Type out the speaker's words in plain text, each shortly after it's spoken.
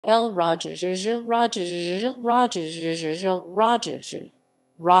El Rajaj, Rajaj, Rajaj, Rajaj,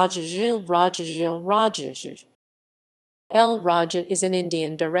 Rajaj, Rajaj, Rajaj. El Raja is an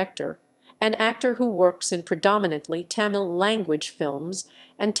Indian director, an actor who works in predominantly Tamil language films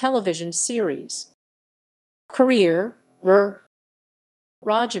and television series. Career: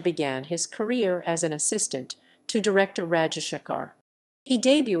 Raja began his career as an assistant to director Rajashekar. He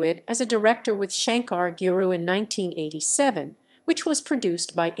debuted as a director with Shankar Guru in 1987, which was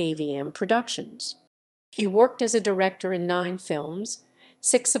produced by AVM Productions. He worked as a director in 9 films,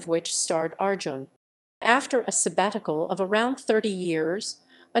 6 of which starred Arjun. After a sabbatical of around 30 years,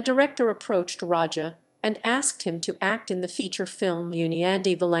 a director approached Raja and asked him to act in the feature film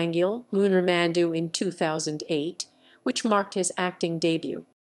Uniyandi Valangil Munramandu in 2008, which marked his acting debut.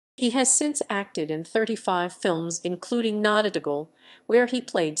 He has since acted in 35 films including Nadadagal, where he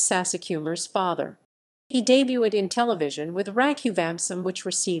played Sasikumar's father. He debuted in television with Raghuvamsam, which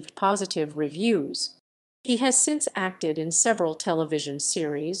received positive reviews. He has since acted in several television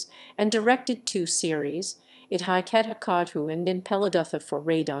series and directed 2 series, Idhai and in Peladutha for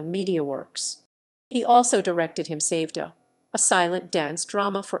Radon MediaWorks. He also directed Himsavda, a silent dance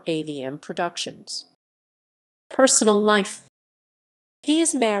drama for AVM Productions. Personal life: he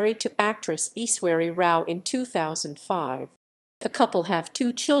is married to actress Iswari Rao in 2005. The couple have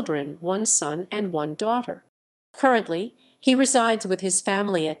 2 children, 1 son and 1 daughter. Currently, he resides with his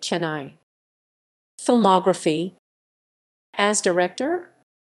family at Chennai. Filmography: as director,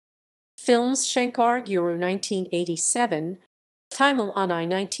 films Shankar Guru 1987, Tamil Anai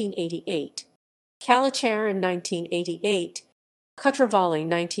 1988, Kalacharan 1988, Kutravali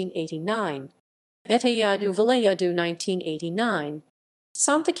 1989, Vettayadu Vilayadu 1989,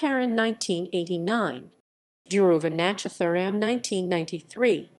 Santakaran 1989, Dhuruva Natchatharam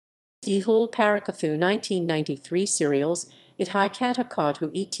 1993, Dihul Parakathu 1993 serials, Idhai Kadhu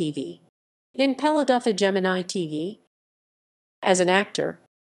ETV. In Peladutha Gemini TV. As an actor,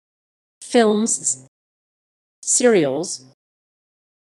 films, serials,